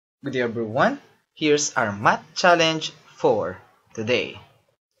Good day everyone, here's our math challenge for today.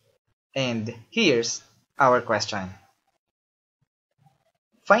 And here's our question.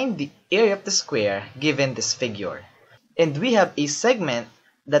 Find the area of the square given this figure. And we have a segment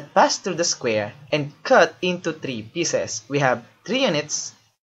that passed through the square and cut into 3 pieces. We have 3 units,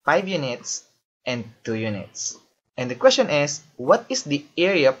 5 units, and 2 units. And the question is, what is the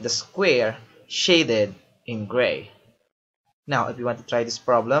area of the square shaded in gray? Now, if you want to try this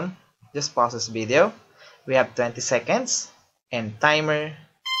problem, just pause this video. We have 20 seconds and timer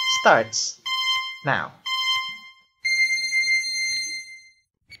starts now.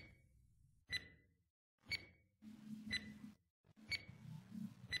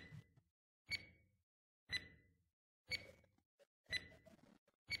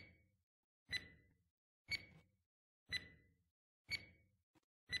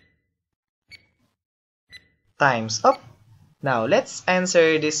 Time's up. Now, let's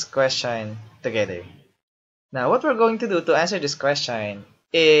answer this question together. Now, what we're going to do to answer this question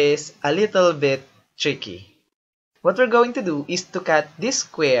is a little bit tricky. What we're going to do is to cut this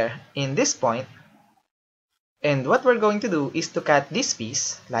square in this point, and what we're going to do is to cut this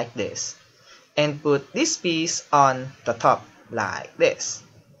piece like this, and put this piece on the top like this.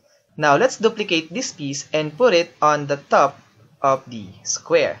 Now, let's duplicate this piece and put it on the top of the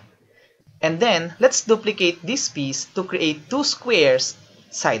square. And then, let's duplicate this piece to create 2 squares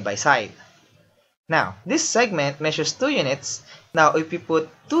side by side. Now, this segment measures 2 units. Now, if we put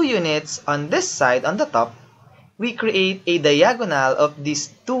 2 units on this side on the top, we create a diagonal of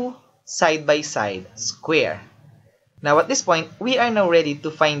these 2 side by side square. Now, at this point, we are now ready to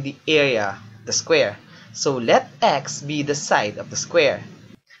find the area of the square. So, let x be the side of the square.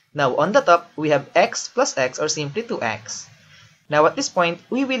 Now, on the top, we have x plus x, or simply 2x. Now, at this point,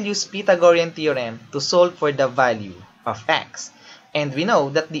 we will use Pythagorean theorem to solve for the value of x. And we know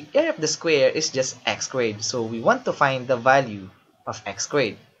that the area of the square is just x squared. So, we want to find the value of x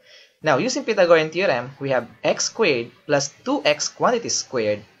squared. Now, using Pythagorean theorem, we have x squared plus 2x quantity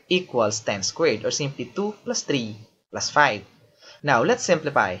squared equals 10 squared, or simply 2 plus 3 plus 5. Now, let's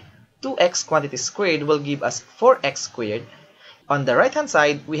simplify. 2x quantity squared will give us 4x squared. On the right hand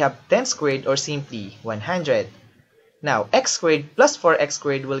side, we have 10 squared, or simply 100. Now, x squared plus 4x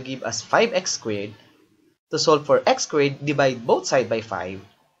squared will give us 5x squared. To solve for x squared, divide both sides by 5.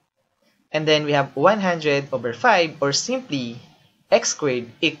 And then we have 100 over 5, or simply x squared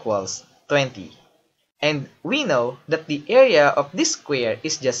equals 20. And we know that the area of this square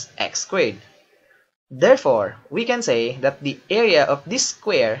is just x squared. Therefore, we can say that the area of this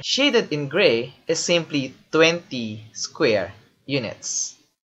square shaded in gray is simply 20 square units.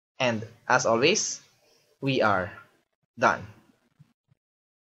 And as always, we are done.